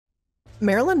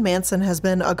Marilyn Manson has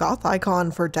been a goth icon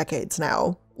for decades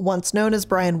now. Once known as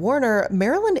Brian Warner,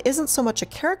 Marilyn isn't so much a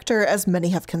character as many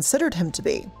have considered him to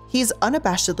be. He's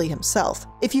unabashedly himself.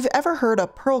 If you've ever heard a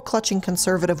pearl-clutching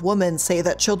conservative woman say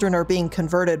that children are being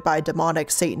converted by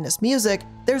demonic Satanist music,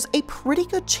 there's a pretty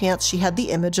good chance she had the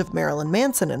image of Marilyn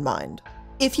Manson in mind.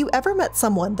 If you ever met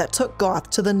someone that took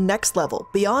goth to the next level,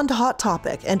 beyond Hot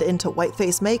Topic and into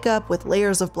whiteface makeup with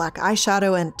layers of black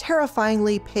eyeshadow and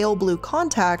terrifyingly pale blue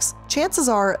contacts, chances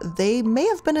are they may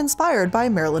have been inspired by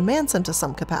Marilyn Manson to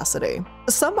some capacity.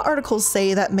 Some articles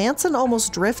say that Manson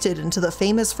almost drifted into the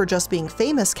famous for just being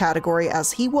famous category,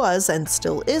 as he was, and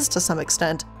still is to some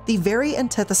extent, the very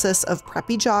antithesis of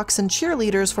preppy jocks and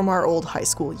cheerleaders from our old high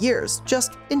school years,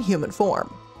 just in human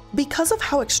form. Because of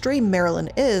how extreme Marilyn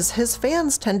is, his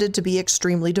fans tended to be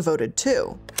extremely devoted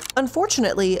too.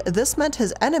 Unfortunately, this meant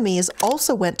his enemies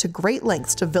also went to great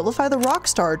lengths to vilify the rock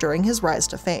star during his rise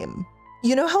to fame.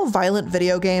 You know how violent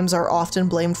video games are often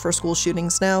blamed for school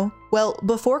shootings now? Well,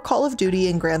 before Call of Duty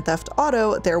and Grand Theft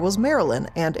Auto, there was Marilyn,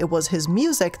 and it was his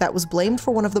music that was blamed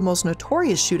for one of the most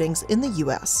notorious shootings in the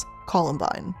US,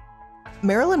 Columbine.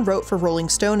 Marilyn wrote for Rolling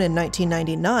Stone in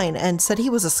 1999 and said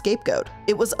he was a scapegoat.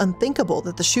 It was unthinkable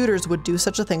that the shooters would do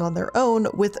such a thing on their own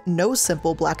with no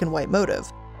simple black and white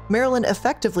motive. Marilyn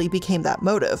effectively became that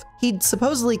motive. He'd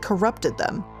supposedly corrupted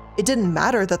them. It didn't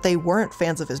matter that they weren't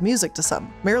fans of his music to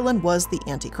some. Marilyn was the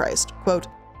Antichrist. Quote,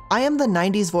 "I am the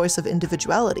 90s voice of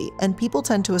individuality, and people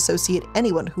tend to associate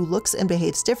anyone who looks and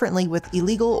behaves differently with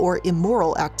illegal or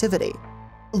immoral activity."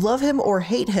 Love him or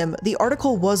hate him, the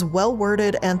article was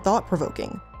well-worded and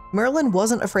thought-provoking. Marilyn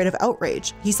wasn't afraid of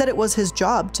outrage. He said it was his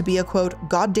job to be a, quote,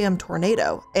 "goddamn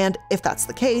tornado," and if that's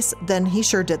the case, then he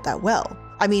sure did that well.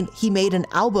 I mean, he made an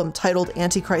album titled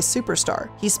Antichrist Superstar,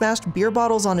 he smashed beer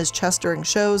bottles on his chest during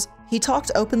shows, he talked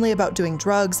openly about doing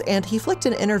drugs, and he flicked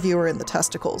an interviewer in the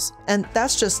testicles. And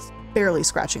that's just barely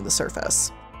scratching the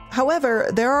surface. However,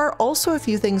 there are also a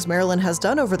few things Marilyn has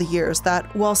done over the years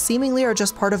that, while seemingly are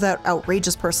just part of that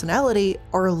outrageous personality,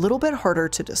 are a little bit harder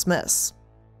to dismiss.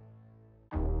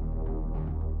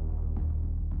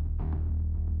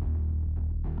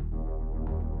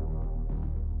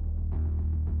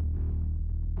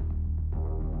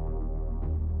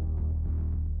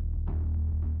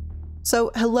 So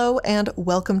hello and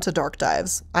welcome to Dark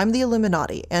Dives. I'm the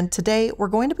Illuminati, and today we're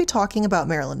going to be talking about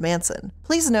Marilyn Manson.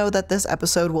 Please know that this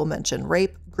episode will mention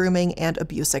rape, grooming, and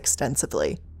abuse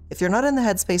extensively. If you're not in the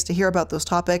headspace to hear about those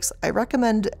topics, I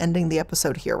recommend ending the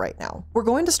episode here right now. We're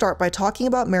going to start by talking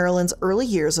about Marilyn's early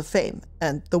years of fame,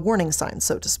 and the warning signs,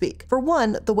 so to speak. For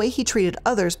one, the way he treated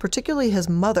others, particularly his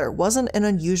mother, wasn't an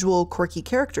unusual, quirky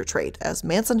character trait. As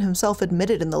Manson himself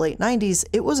admitted in the late 90s,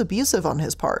 it was abusive on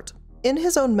his part. In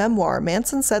his own memoir,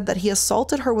 Manson said that he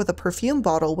assaulted her with a perfume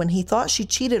bottle when he thought she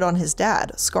cheated on his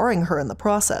dad, scarring her in the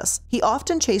process. He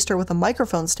often chased her with a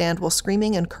microphone stand while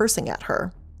screaming and cursing at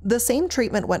her. The same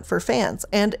treatment went for fans,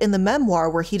 and in the memoir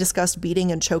where he discussed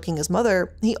beating and choking his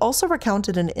mother, he also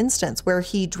recounted an instance where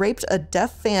he draped a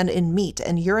deaf fan in meat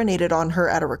and urinated on her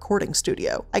at a recording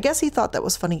studio. I guess he thought that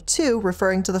was funny too,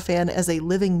 referring to the fan as a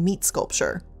living meat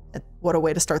sculpture. What a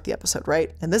way to start the episode,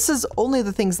 right? And this is only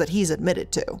the things that he's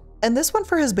admitted to. And this went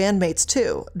for his bandmates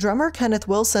too. Drummer Kenneth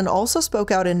Wilson also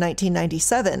spoke out in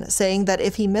 1997, saying that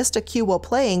if he missed a cue while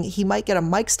playing, he might get a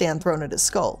mic stand thrown at his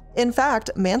skull. In fact,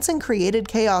 Manson created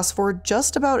chaos for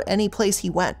just about any place he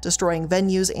went, destroying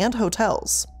venues and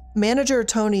hotels. Manager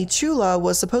Tony Chula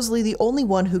was supposedly the only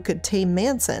one who could tame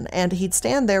Manson, and he'd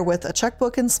stand there with a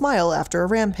checkbook and smile after a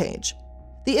rampage.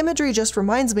 The imagery just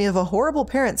reminds me of a horrible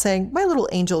parent saying, "My little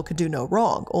angel could do no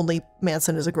wrong," only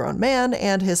Manson is a grown man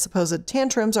and his supposed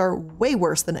tantrums are way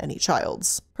worse than any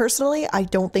child's. Personally, I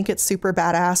don't think it's super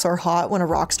badass or hot when a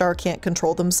rock star can't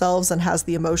control themselves and has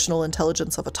the emotional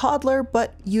intelligence of a toddler,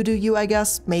 but you do you, I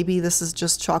guess. Maybe this is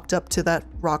just chalked up to that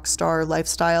rock star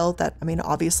lifestyle that, I mean,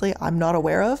 obviously I'm not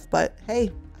aware of, but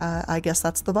hey, I guess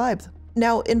that's the vibe.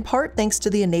 Now, in part thanks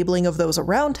to the enabling of those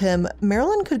around him,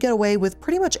 Marilyn could get away with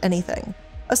pretty much anything.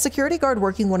 A security guard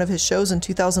working one of his shows in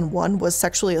 2001 was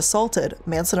sexually assaulted.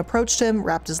 Manson approached him,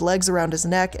 wrapped his legs around his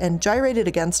neck, and gyrated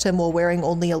against him while wearing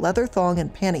only a leather thong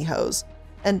and pantyhose.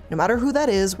 And no matter who that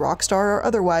is, rock star or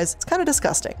otherwise, it's kind of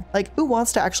disgusting. Like, who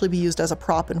wants to actually be used as a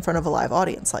prop in front of a live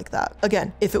audience like that?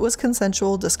 Again, if it was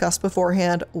consensual, discussed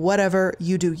beforehand, whatever,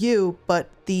 you do you, but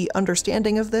the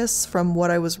understanding of this, from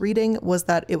what I was reading, was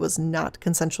that it was not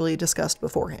consensually discussed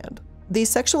beforehand. The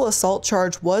sexual assault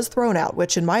charge was thrown out,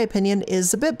 which in my opinion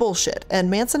is a bit bullshit, and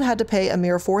Manson had to pay a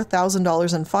mere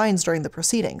 $4,000 in fines during the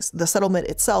proceedings. The settlement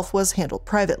itself was handled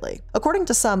privately. According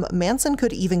to some, Manson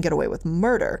could even get away with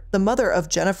murder. The mother of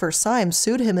Jennifer Symes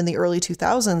sued him in the early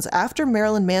 2000s after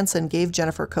Marilyn Manson gave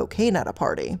Jennifer cocaine at a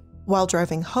party. While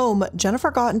driving home, Jennifer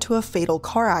got into a fatal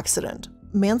car accident.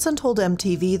 Manson told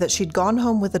MTV that she'd gone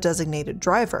home with a designated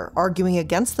driver, arguing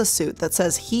against the suit that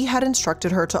says he had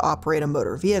instructed her to operate a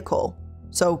motor vehicle.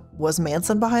 So, was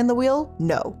Manson behind the wheel?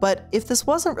 No. But if this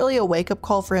wasn't really a wake-up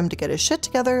call for him to get his shit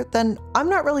together, then I'm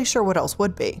not really sure what else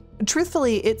would be.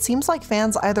 Truthfully, it seems like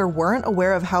fans either weren't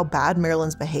aware of how bad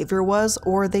Marilyn's behavior was,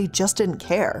 or they just didn't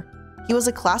care. He was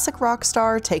a classic rock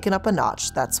star taken up a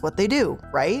notch. That's what they do,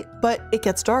 right? But it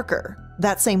gets darker.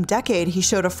 That same decade, he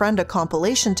showed a friend a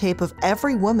compilation tape of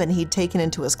every woman he'd taken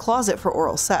into his closet for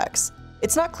oral sex.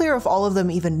 It's not clear if all of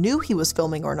them even knew he was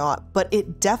filming or not, but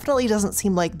it definitely doesn't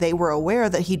seem like they were aware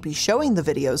that he'd be showing the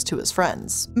videos to his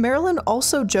friends. Marilyn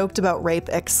also joked about rape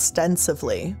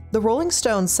extensively. The Rolling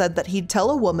Stones said that he'd tell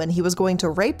a woman he was going to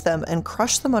rape them and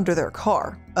crush them under their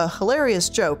car. A hilarious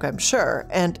joke, I'm sure,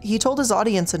 and he told his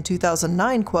audience in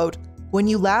 2009, quote, "When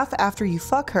you laugh after you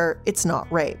fuck her, it's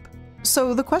not rape."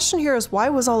 So the question here is, why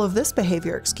was all of this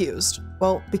behavior excused?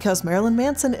 Well, because Marilyn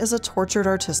Manson is a tortured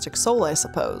artistic soul, I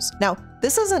suppose. Now,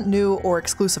 this isn't new or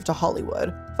exclusive to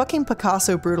Hollywood. Fucking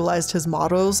Picasso brutalized his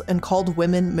models and called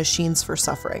women machines for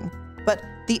suffering. But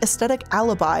the aesthetic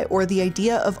alibi, or the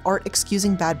idea of art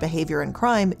excusing bad behavior and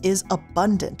crime, is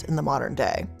abundant in the modern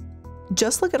day.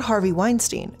 Just look at Harvey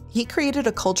Weinstein. He created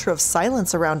a culture of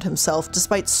silence around himself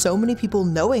despite so many people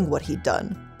knowing what he'd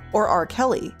done. Or R.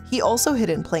 Kelly. He also hid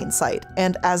in plain sight,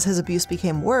 and as his abuse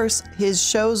became worse, his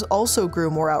shows also grew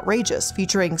more outrageous,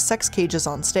 featuring sex cages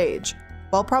on stage.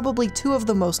 While probably two of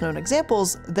the most known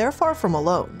examples, they're far from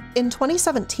alone. In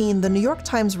 2017, the New York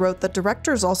Times wrote that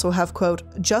directors also have, quote,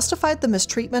 "justified the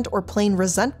mistreatment or plain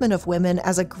resentment of women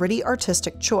as a gritty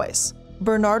artistic choice."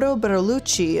 Bernardo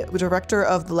Bertolucci, director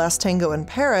of The Last Tango in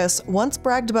Paris, once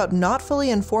bragged about not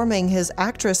fully informing his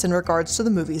actress in regards to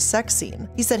the movie's sex scene.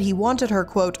 He said he wanted her,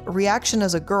 quote, "reaction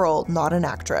as a girl, not an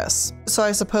actress." So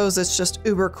I suppose it's just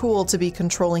uber cool to be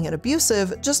controlling and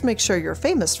abusive, just make sure you're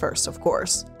famous first, of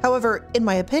course. However, in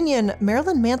my opinion,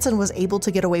 Marilyn Manson was able to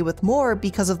get away with more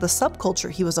because of the subculture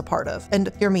he was a part of.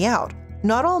 And hear me out,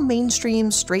 not all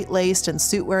mainstream, straight-laced, and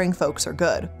suit-wearing folks are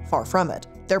good. Far from it.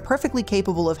 They're perfectly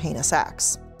capable of heinous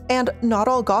acts. And not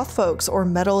all goth folks or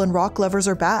metal and rock lovers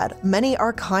are bad. Many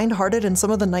are kind-hearted and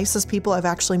some of the nicest people I've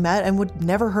actually met and would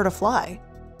never hurt a fly.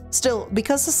 Still,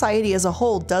 because society as a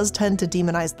whole does tend to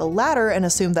demonize the latter and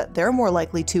assume that they're more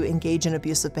likely to engage in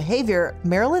abusive behavior,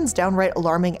 Marilyn's downright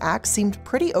alarming acts seemed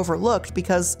pretty overlooked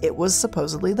because it was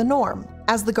supposedly the norm.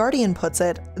 As The Guardian puts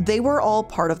it, they were all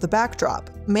part of the backdrop.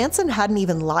 Manson hadn't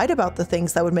even lied about the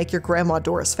things that would make your grandma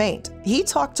Doris faint. He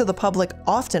talked to the public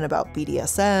often about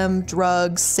BDSM,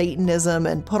 drugs, Satanism,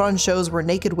 and put on shows where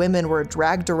naked women were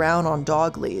dragged around on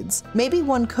dog leads. Maybe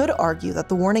one could argue that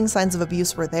the warning signs of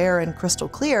abuse were there and crystal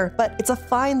clear, but it's a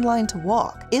fine line to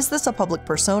walk. Is this a public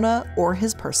persona or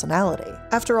his personality?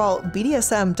 After all,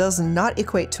 BDSM does not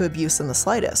equate to abuse in the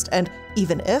slightest, and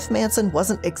even if Manson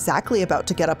wasn't exactly about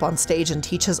to get up on stage and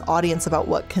teach his audience about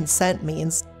what consent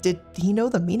means, did he know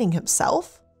the meaning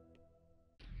himself?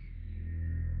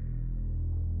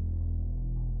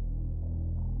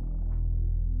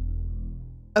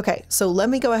 Okay, so let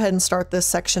me go ahead and start this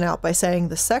section out by saying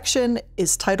the section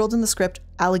is titled in the script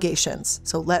Allegations,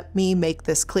 so let me make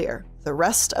this clear. The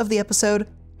rest of the episode,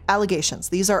 allegations.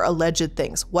 These are alleged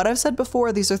things. What I've said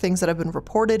before, these are things that have been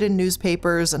reported in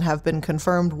newspapers and have been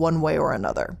confirmed one way or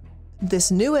another.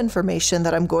 This new information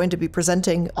that I'm going to be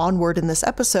presenting onward in this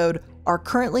episode are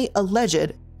currently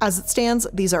alleged. As it stands,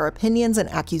 these are opinions and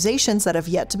accusations that have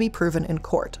yet to be proven in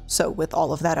court. So with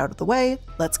all of that out of the way,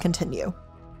 let's continue.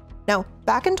 Now,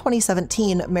 back in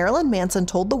 2017, Marilyn Manson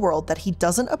told the world that he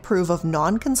doesn't approve of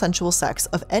non-consensual sex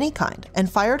of any kind and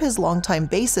fired his longtime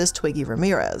bassist Twiggy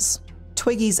Ramirez.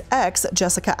 Twiggy's ex,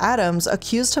 Jessica Adams,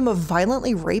 accused him of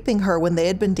violently raping her when they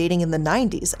had been dating in the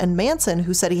 90s, and Manson,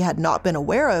 who said he had not been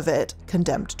aware of it,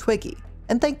 condemned Twiggy.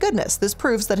 And thank goodness, this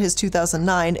proves that his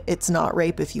 2009 "it's not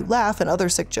rape if you laugh" and other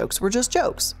sick jokes were just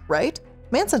jokes, right?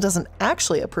 Manson doesn't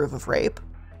actually approve of rape.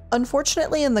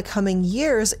 Unfortunately, in the coming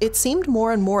years, it seemed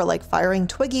more and more like firing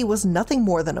Twiggy was nothing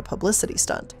more than a publicity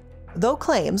stunt. Though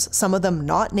claims, some of them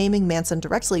not naming Manson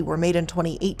directly, were made in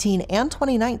 2018 and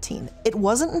 2019, it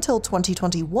wasn't until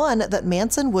 2021 that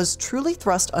Manson was truly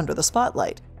thrust under the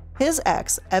spotlight. His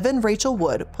ex, Evan Rachel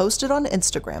Wood, posted on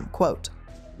Instagram, quote,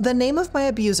 "The name of my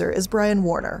abuser is Brian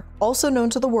Warner, also known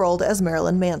to the world as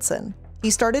Marilyn Manson. He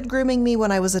started grooming me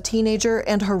when I was a teenager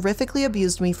and horrifically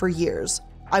abused me for years.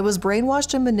 I was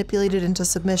brainwashed and manipulated into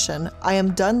submission. I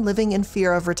am done living in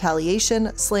fear of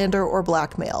retaliation, slander, or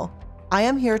blackmail. I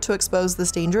am here to expose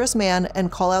this dangerous man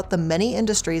and call out the many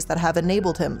industries that have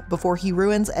enabled him before he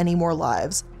ruins any more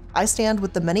lives. I stand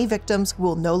with the many victims who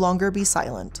will no longer be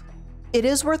silent." It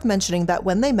is worth mentioning that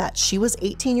when they met, she was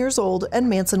 18 years old and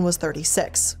Manson was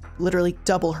 36, literally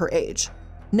double her age.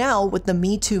 Now, with the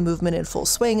Me Too movement in full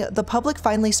swing, the public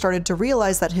finally started to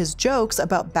realize that his jokes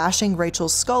about bashing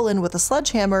Rachel's skull in with a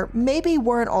sledgehammer maybe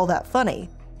weren't all that funny.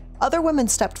 Other women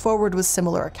stepped forward with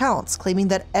similar accounts, claiming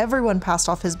that everyone passed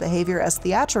off his behavior as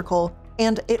theatrical,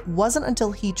 and it wasn't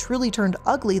until he truly turned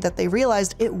ugly that they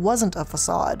realized it wasn't a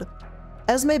facade.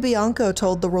 Esme Bianco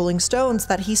told the Rolling Stones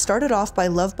that he started off by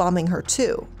love-bombing her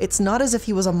too. It's not as if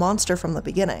he was a monster from the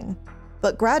beginning.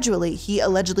 But gradually, he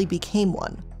allegedly became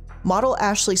one. Model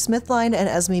Ashley Smithline and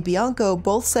Esme Bianco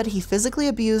both said he physically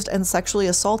abused and sexually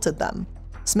assaulted them.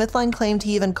 Smithline claimed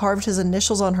he even carved his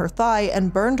initials on her thigh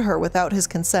and burned her without his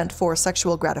consent for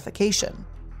sexual gratification.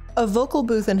 A vocal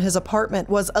booth in his apartment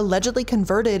was allegedly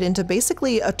converted into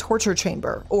basically a torture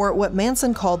chamber, or what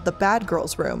Manson called the bad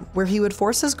girls room, where he would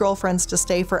force his girlfriends to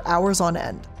stay for hours on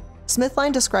end.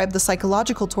 Smithline described the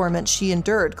psychological torment she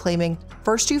endured, claiming,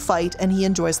 "First you fight and he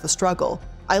enjoys the struggle.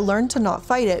 I learned to not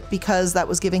fight it because that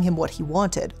was giving him what he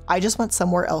wanted. I just went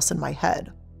somewhere else in my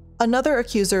head." Another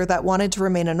accuser that wanted to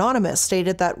remain anonymous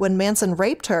stated that when Manson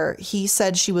raped her, he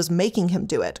said she was making him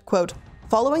do it. Quote,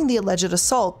 "Following the alleged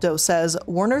assault," Doe says,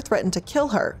 "Warner threatened to kill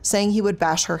her, saying he would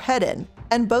bash her head in,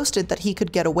 and boasted that he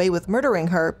could get away with murdering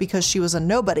her because she was a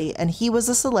nobody and he was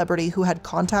a celebrity who had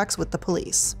contacts with the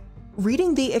police."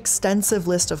 Reading the extensive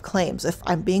list of claims, if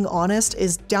I'm being honest,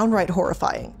 is downright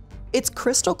horrifying. It's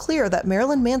crystal clear that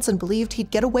Marilyn Manson believed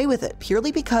he'd get away with it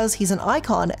purely because he's an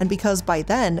icon and because by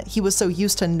then he was so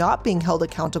used to not being held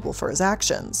accountable for his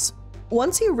actions.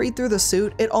 Once you read through the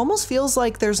suit, it almost feels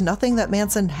like there's nothing that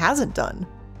Manson hasn't done.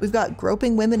 We've got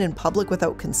groping women in public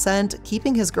without consent,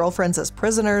 keeping his girlfriends as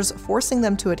prisoners, forcing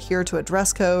them to adhere to a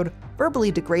dress code,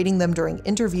 verbally degrading them during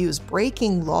interviews,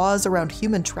 breaking laws around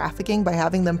human trafficking by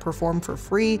having them perform for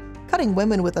free, cutting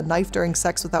women with a knife during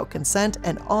sex without consent,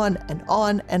 and on and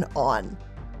on and on.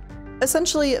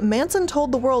 Essentially, Manson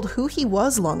told the world who he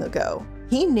was long ago.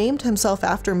 He named himself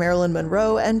after Marilyn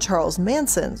Monroe and Charles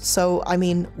Manson, so I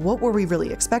mean, what were we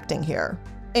really expecting here?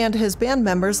 And his band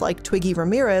members like Twiggy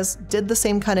Ramirez did the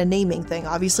same kind of naming thing,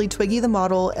 obviously Twiggy the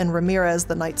model and Ramirez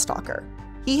the Night Stalker.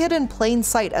 He hid in plain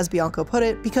sight, as Bianco put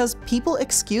it, because people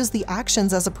excuse the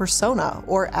actions as a persona,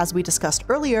 or as we discussed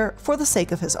earlier, for the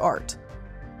sake of his art.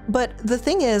 But the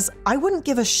thing is, I wouldn't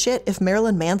give a shit if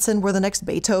Marilyn Manson were the next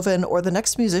Beethoven or the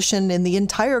next musician in the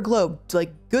entire globe,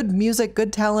 like good music,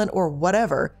 good talent, or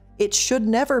whatever. It should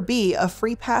never be a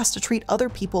free pass to treat other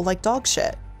people like dog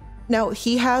shit. Now,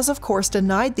 he has, of course,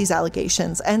 denied these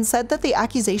allegations and said that the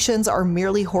accusations are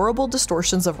merely horrible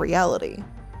distortions of reality.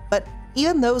 But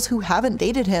even those who haven't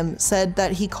dated him said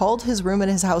that he called his room in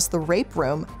his house the rape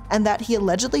room and that he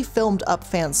allegedly filmed up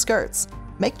fans' skirts.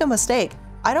 Make no mistake,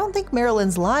 I don't think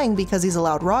Marilyn's lying because he's a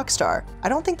loud rock star. I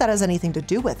don't think that has anything to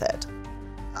do with it.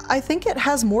 I think it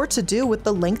has more to do with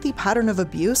the lengthy pattern of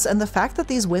abuse and the fact that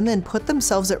these women put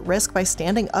themselves at risk by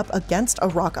standing up against a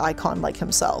rock icon like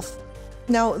himself.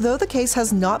 Now, though the case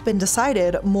has not been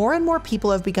decided, more and more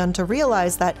people have begun to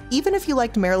realize that even if you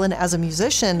liked Marilyn as a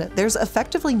musician, there's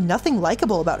effectively nothing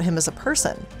likable about him as a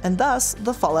person, and thus,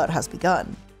 the fallout has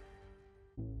begun.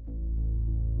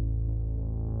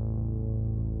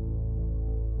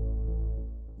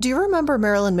 Do you remember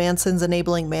Marilyn Manson's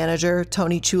enabling manager,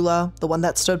 Tony Chula, the one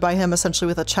that stood by him essentially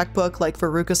with a checkbook like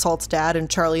Veruca Salt's dad in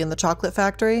Charlie and the Chocolate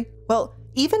Factory? Well,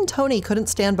 even Tony couldn't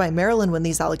stand by Marilyn when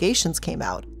these allegations came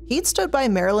out. He'd stood by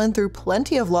Marilyn through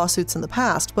plenty of lawsuits in the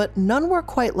past, but none were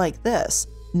quite like this.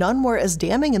 None were as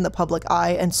damning in the public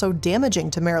eye and so damaging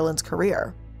to Marilyn's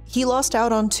career. He lost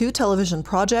out on 2 television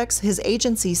projects, his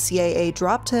agency CAA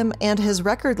dropped him, and his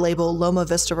record label Loma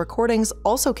Vista Recordings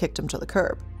also kicked him to the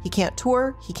curb. He can't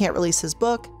tour, he can't release his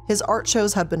book, his art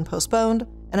shows have been postponed,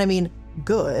 and I mean,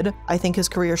 good. I think his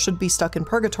career should be stuck in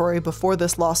purgatory before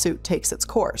this lawsuit takes its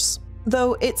course.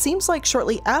 Though it seems like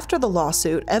shortly after the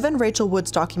lawsuit, Evan Rachel Wood's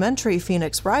documentary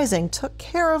Phoenix Rising took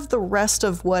care of the rest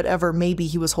of whatever maybe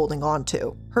he was holding on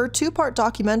to. Her 2-part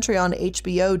documentary on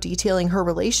HBO detailing her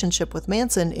relationship with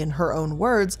Manson in her own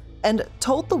words, and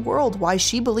told the world why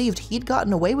she believed he'd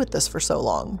gotten away with this for so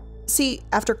long. See,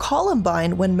 after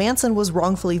Columbine, when Manson was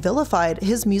wrongfully vilified,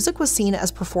 his music was seen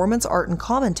as performance art and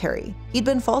commentary. He'd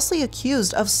been falsely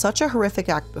accused of such a horrific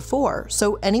act before,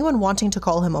 so anyone wanting to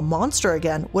call him a monster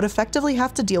again would effectively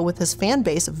have to deal with his fan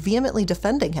base vehemently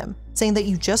defending him, saying that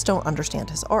you just don't understand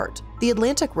his art. The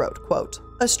Atlantic wrote, quote,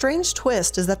 "A strange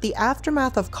twist is that the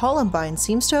aftermath of Columbine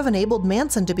seems to have enabled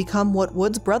Manson to become what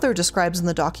Wood's brother describes in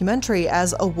the documentary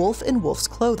as a wolf in wolf's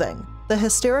clothing. The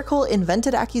hysterical,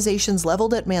 invented accusations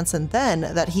leveled at Manson then,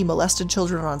 that he molested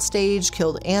children on stage,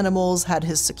 killed animals, had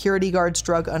his security guards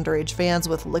drug underage fans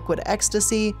with liquid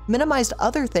ecstasy, minimized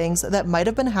other things that might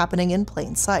have been happening in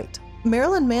plain sight."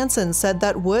 Marilyn Manson said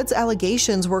that Wood's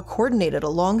allegations were coordinated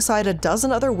alongside a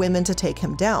dozen other women to take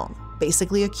him down,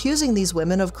 basically accusing these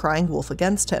women of crying wolf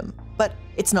against him. But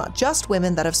it's not just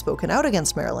women that have spoken out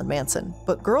against Marilyn Manson,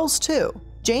 but girls too.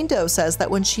 Jane Doe says that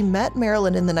when she met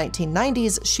Marilyn in the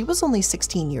 1990s, she was only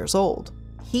 16 years old.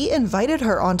 He invited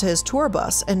her onto his tour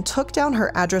bus and took down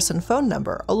her address and phone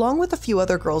number, along with a few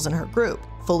other girls in her group.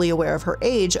 Fully aware of her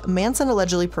age, Manson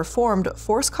allegedly performed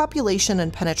forced copulation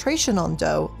and penetration on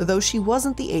Doe, though she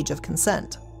wasn't the age of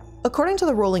consent. According to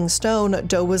the Rolling Stone,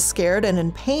 Doe was scared and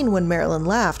in pain when Marilyn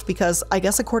laughed because, I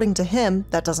guess according to him,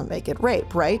 that doesn't make it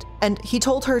rape, right? And he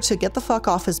told her to get the fuck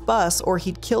off his bus or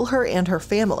he'd kill her and her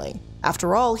family.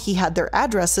 After all, he had their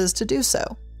addresses to do so.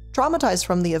 Traumatized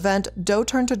from the event, Doe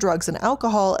turned to drugs and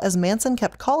alcohol as Manson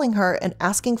kept calling her and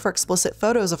asking for explicit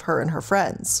photos of her and her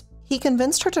friends. He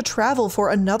convinced her to travel for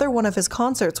another one of his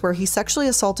concerts where he sexually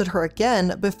assaulted her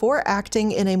again before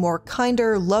acting in a more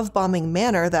kinder, love-bombing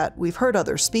manner that we've heard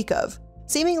others speak of.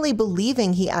 Seemingly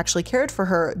believing he actually cared for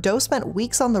her, Doe spent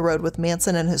weeks on the road with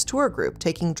Manson and his tour group,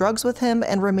 taking drugs with him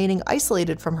and remaining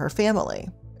isolated from her family.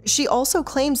 She also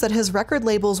claims that his record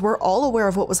labels were all aware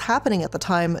of what was happening at the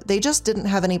time, they just didn't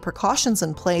have any precautions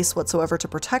in place whatsoever to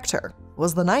protect her. It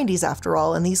was the 90s after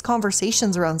all, and these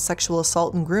conversations around sexual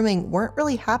assault and grooming weren't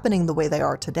really happening the way they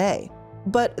are today.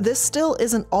 But this still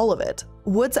isn't all of it.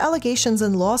 Wood's allegations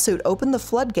and lawsuit opened the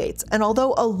floodgates, and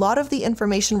although a lot of the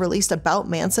information released about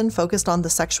Manson focused on the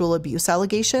sexual abuse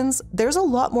allegations, there's a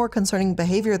lot more concerning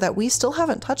behavior that we still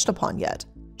haven't touched upon yet.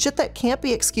 Shit that can't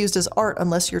be excused as art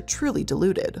unless you're truly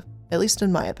deluded, at least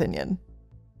in my opinion.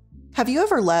 Have you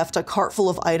ever left a cart full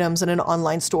of items in an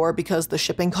online store because the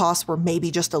shipping costs were maybe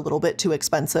just a little bit too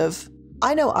expensive?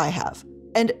 I know I have.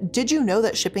 And did you know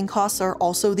that shipping costs are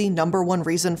also the #1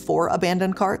 reason for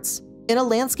abandoned carts? In a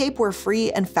landscape where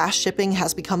free and fast shipping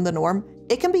has become the norm,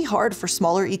 it can be hard for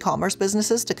smaller e-commerce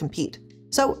businesses to compete.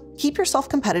 So keep yourself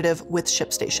competitive with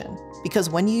ShipStation, because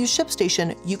when you use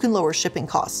ShipStation, you can lower shipping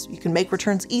costs, you can make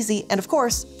returns easy, and of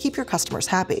course, keep your customers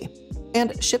happy.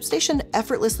 And ShipStation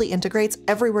effortlessly integrates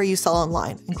everywhere you sell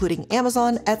online, including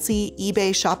Amazon, Etsy,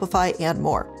 eBay, Shopify, and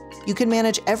more. You can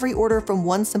manage every order from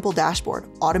one simple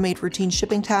dashboard, automate routine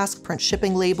shipping tasks, print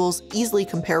shipping labels, easily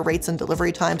compare rates and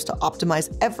delivery times to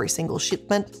optimize every single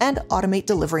shipment, and automate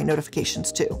delivery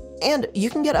notifications too. And you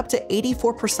can get up to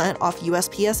 84% off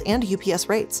USPS and UPS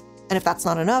rates. And if that's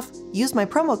not enough, use my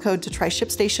promo code to try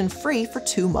ShipStation free for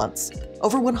 2 months.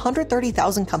 Over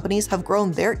 130,000 companies have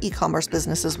grown their e-commerce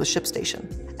businesses with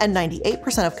ShipStation, and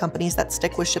 98% of companies that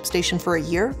stick with ShipStation for a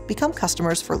year become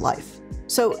customers for life.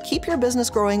 So keep your business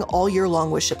growing all year long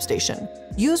with ShipStation.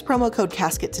 Use promo code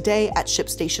CASKET today at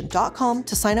ShipStation.com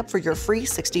to sign up for your free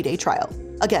 60-day trial.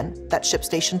 Again, that's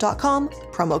ShipStation.com,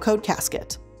 promo code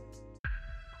CASKET.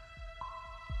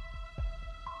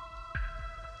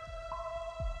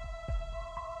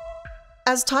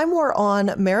 As time wore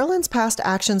on, Marilyn's past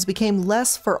actions became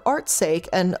less for art's sake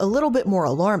and a little bit more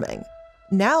alarming.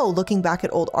 Now, looking back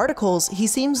at old articles, he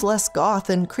seems less goth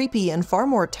and creepy and far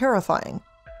more terrifying.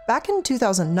 Back in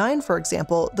 2009, for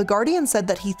example, The Guardian said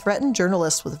that he threatened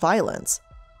journalists with violence.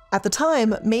 At the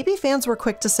time, maybe fans were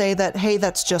quick to say that, hey,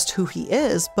 that's just who he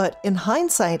is, but in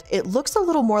hindsight, it looks a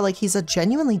little more like he's a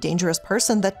genuinely dangerous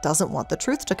person that doesn't want the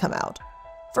truth to come out.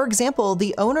 For example,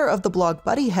 the owner of the blog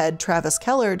Buddyhead, Travis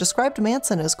Keller, described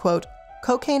Manson as, quote,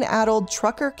 cocaine-addled,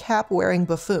 trucker cap-wearing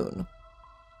buffoon.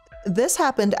 This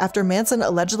happened after Manson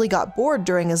allegedly got bored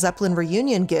during a Zeppelin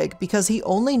reunion gig because he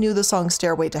only knew the song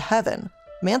Stairway to Heaven.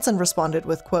 Manson responded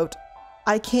with, quote,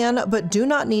 I can but do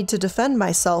not need to defend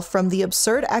myself from the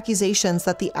absurd accusations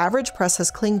that the average press has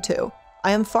clung to.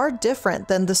 I am far different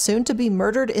than the soon-to-be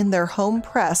murdered in their home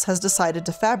press has decided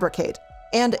to fabricate.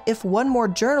 And if one more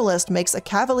journalist makes a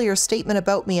cavalier statement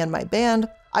about me and my band,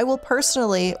 I will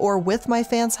personally, or with my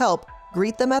fans' help,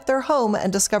 greet them at their home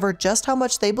and discover just how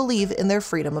much they believe in their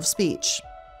freedom of speech.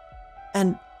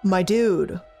 And my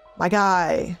dude, my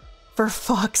guy, for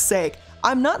fuck's sake,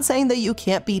 I'm not saying that you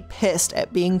can't be pissed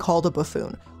at being called a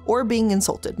buffoon or being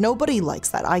insulted. Nobody likes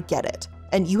that, I get it.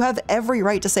 And you have every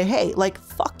right to say, hey, like,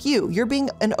 fuck you, you're being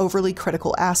an overly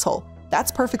critical asshole.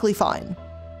 That's perfectly fine.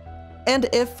 And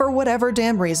if for whatever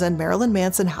damn reason Marilyn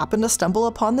Manson happened to stumble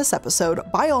upon this episode,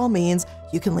 by all means,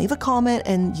 you can leave a comment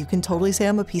and you can totally say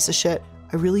I'm a piece of shit.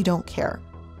 I really don't care.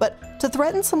 But to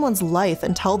threaten someone's life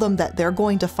and tell them that they're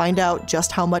going to find out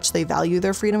just how much they value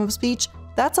their freedom of speech,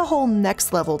 that's a whole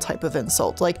next level type of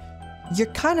insult. Like, you're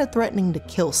kind of threatening to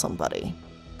kill somebody.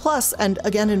 Plus, and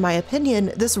again in my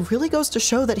opinion, this really goes to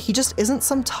show that he just isn't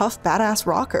some tough badass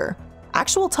rocker.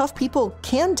 Actual tough people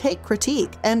can take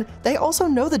critique, and they also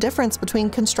know the difference between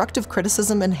constructive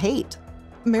criticism and hate.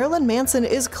 Marilyn Manson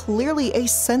is clearly a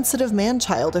sensitive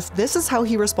man-child if this is how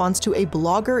he responds to a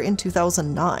blogger in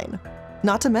 2009.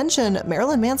 Not to mention,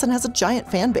 Marilyn Manson has a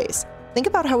giant fan base. Think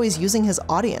about how he's using his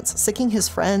audience, sicking his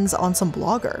friends on some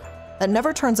blogger. That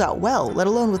never turns out well, let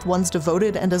alone with ones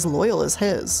devoted and as loyal as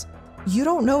his. You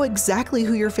don't know exactly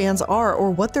who your fans are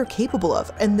or what they're capable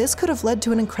of, and this could have led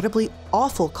to an incredibly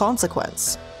awful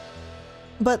consequence.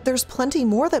 But there's plenty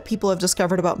more that people have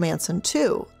discovered about Manson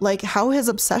too, like how his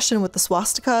obsession with the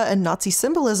swastika and Nazi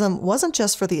symbolism wasn't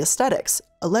just for the aesthetics,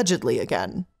 allegedly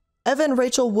again. Evan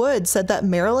Rachel Wood said that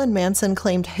Marilyn Manson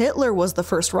claimed Hitler was the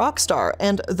first rock star,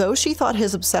 and though she thought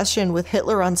his obsession with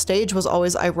Hitler on stage was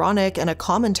always ironic and a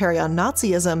commentary on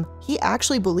Nazism, he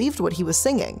actually believed what he was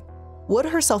singing. Wood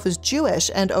herself is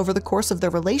Jewish, and over the course of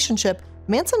their relationship,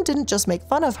 Manson didn't just make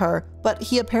fun of her, but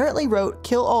he apparently wrote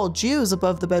 "Kill all Jews"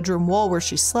 above the bedroom wall where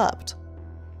she slept.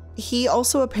 He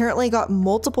also apparently got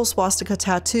multiple swastika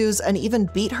tattoos and even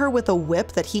beat her with a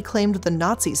whip that he claimed the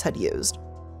Nazis had used.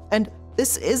 And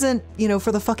this isn't,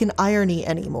 for the fucking irony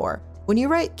anymore. When you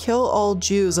write "Kill all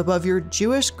Jews" above your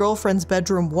Jewish girlfriend's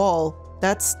bedroom wall,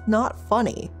 that's not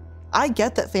funny. I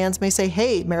get that fans may say,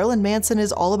 hey, Marilyn Manson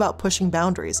is all about pushing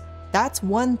boundaries. That's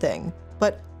one thing,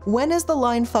 but when is the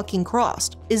line fucking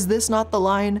crossed? Is this not the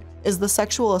line? Is the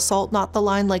sexual assault not the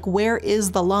line? Like, where is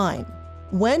the line?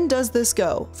 When does this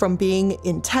go from being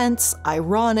intense,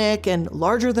 ironic, and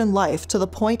larger than life to the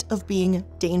point of being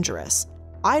dangerous?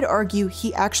 I'd argue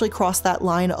he actually crossed that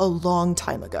line a long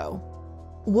time ago.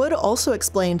 Wood also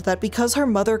explained that because her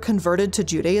mother converted to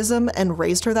Judaism and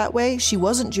raised her that way, she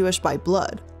wasn't Jewish by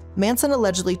blood. Manson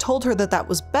allegedly told her that that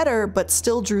was better, but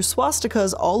still drew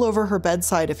swastikas all over her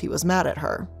bedside if he was mad at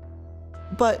her.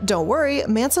 But don't worry,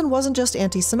 Manson wasn't just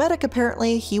anti-Semitic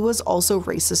apparently, he was also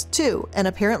racist too, and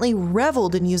apparently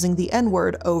reveled in using the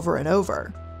N-word over and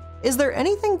over. Is there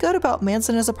anything good about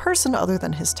Manson as a person other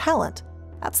than his talent?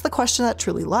 That's the question that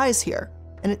truly lies here,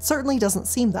 and it certainly doesn't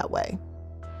seem that way.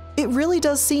 It really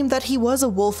does seem that he was a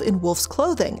wolf in wolf's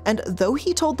clothing, and though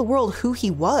he told the world who he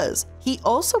was, he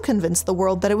also convinced the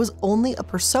world that it was only a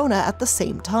persona at the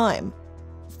same time.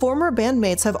 Former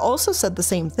bandmates have also said the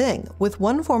same thing, with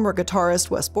one former guitarist,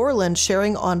 Wes Borland,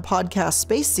 sharing on podcast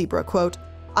Space Zebra, quote,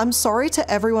 "I'm sorry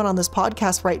to everyone on this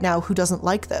podcast right now who doesn't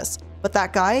like this, but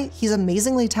that guy, he's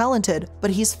amazingly talented,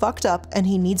 but he's fucked up and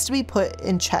he needs to be put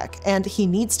in check, and he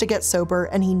needs to get sober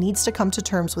and he needs to come to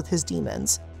terms with his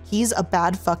demons. He's a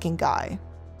bad fucking guy."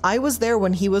 I was there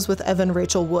when he was with Evan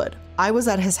Rachel Wood. I was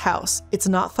at his house. It's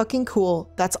not fucking cool.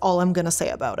 That's all I'm gonna say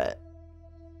about it.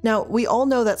 Now, we all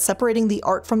know that separating the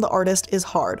art from the artist is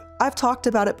hard. I've talked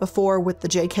about it before with the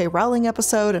J.K. Rowling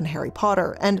episode and Harry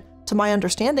Potter, and to my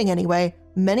understanding anyway,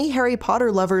 many Harry Potter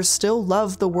lovers still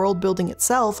love the world building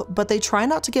itself, but they try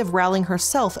not to give Rowling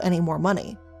herself any more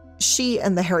money. She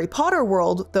and the Harry Potter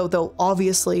world, though they'll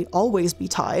obviously always be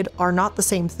tied, are not the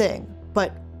same thing.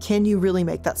 But can you really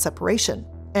make that separation?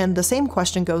 And the same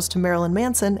question goes to Marilyn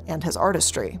Manson and his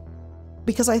artistry.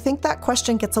 Because I think that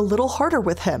question gets a little harder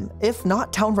with him, if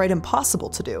not downright impossible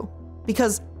to do.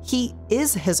 Because he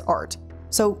is his art.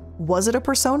 So was it a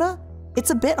persona?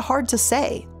 It's a bit hard to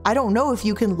say. I don't know if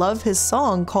you can love his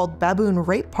song called Baboon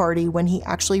Rape Party when he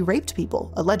actually raped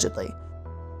people, allegedly.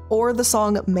 Or the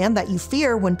song Man That You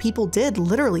Fear when people did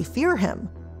literally fear him.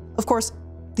 Of course,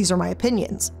 these are my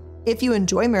opinions. If you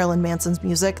enjoy Marilyn Manson's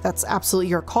music, that's absolutely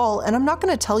your call, and I'm not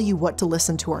going to tell you what to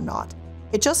listen to or not.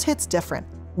 It just hits different,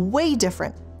 way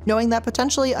different, knowing that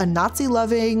potentially a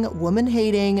Nazi-loving,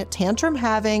 woman-hating,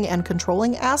 tantrum-having, and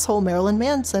controlling asshole Marilyn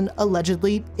Manson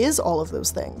allegedly is all of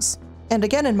those things. And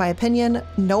again, in my opinion,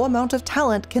 no amount of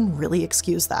talent can really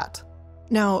excuse that.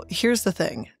 Now, here's the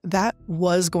thing. That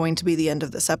was going to be the end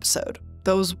of this episode.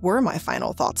 Those were my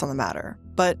final thoughts on the matter.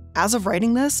 But as of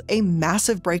writing this, a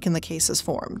massive break in the case has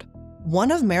formed.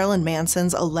 One of Marilyn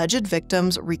Manson's alleged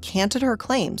victims recanted her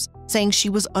claims, saying she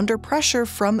was under pressure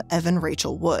from Evan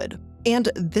Rachel Wood. And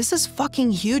this is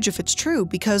fucking huge if it's true,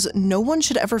 because no one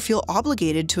should ever feel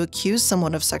obligated to accuse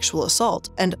someone of sexual assault,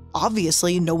 and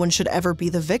obviously no one should ever be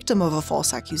the victim of a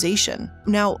false accusation.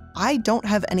 Now, I don't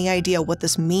have any idea what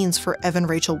this means for Evan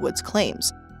Rachel Wood's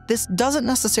claims. This doesn't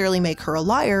necessarily make her a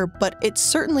liar, but it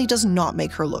certainly does not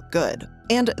make her look good.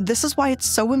 And this is why it's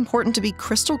so important to be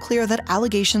crystal clear that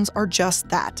allegations are just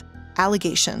that,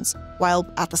 allegations, while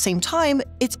at the same time,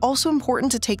 it's also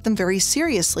important to take them very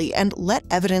seriously and let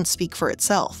evidence speak for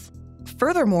itself.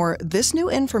 Furthermore, this new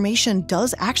information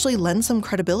does actually lend some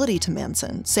credibility to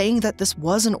Manson, saying that this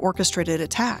was an orchestrated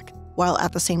attack, while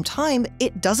at the same time,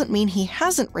 it doesn't mean he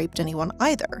hasn't raped anyone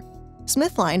either.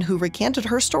 Smithline, who recanted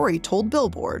her story, told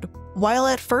Billboard, "While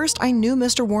at first I knew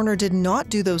Mr. Warner did not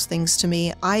do those things to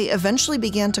me, I eventually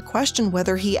began to question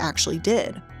whether he actually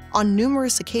did. On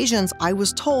numerous occasions, I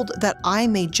was told that I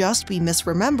may just be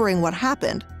misremembering what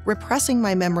happened, repressing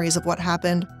my memories of what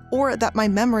happened, or that my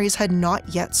memories had not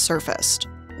yet surfaced,"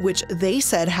 which they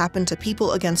said happened to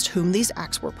people against whom these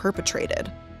acts were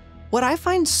perpetrated. What I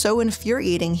find so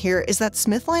infuriating here is that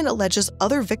Smithline alleges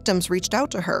other victims reached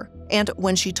out to her, and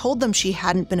when she told them she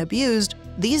hadn't been abused,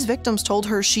 these victims told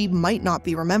her she might not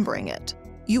be remembering it.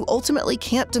 You ultimately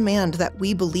can't demand that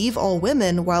we believe all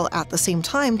women while at the same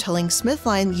time telling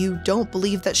Smithline you don't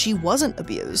believe that she wasn't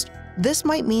abused. This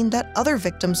might mean that other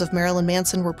victims of Marilyn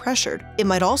Manson were pressured. It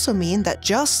might also mean that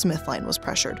just Smithline was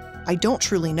pressured. I don't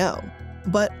truly know.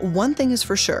 But one thing is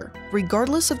for sure,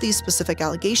 regardless of these specific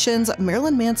allegations,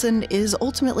 Marilyn Manson is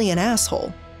ultimately an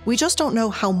asshole. We just don't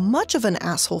know how much of an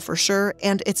asshole for sure,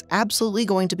 and it's absolutely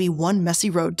going to be one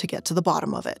messy road to get to the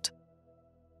bottom of it.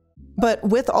 But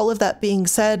with all of that being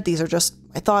said, these are just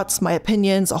my thoughts, my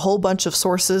opinions, a whole bunch of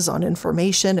sources on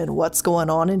information and what's going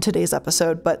on in today's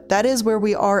episode, but that is where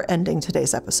we are ending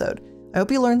today's episode. I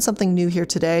hope you learned something new here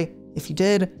today. If you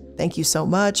did, thank you so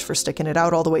much for sticking it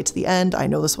out all the way to the end. I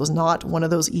know this was not one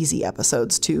of those easy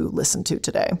episodes to listen to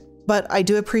today, but I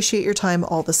do appreciate your time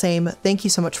all the same. Thank you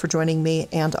so much for joining me,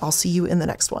 and I'll see you in the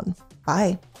next one.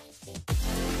 Bye.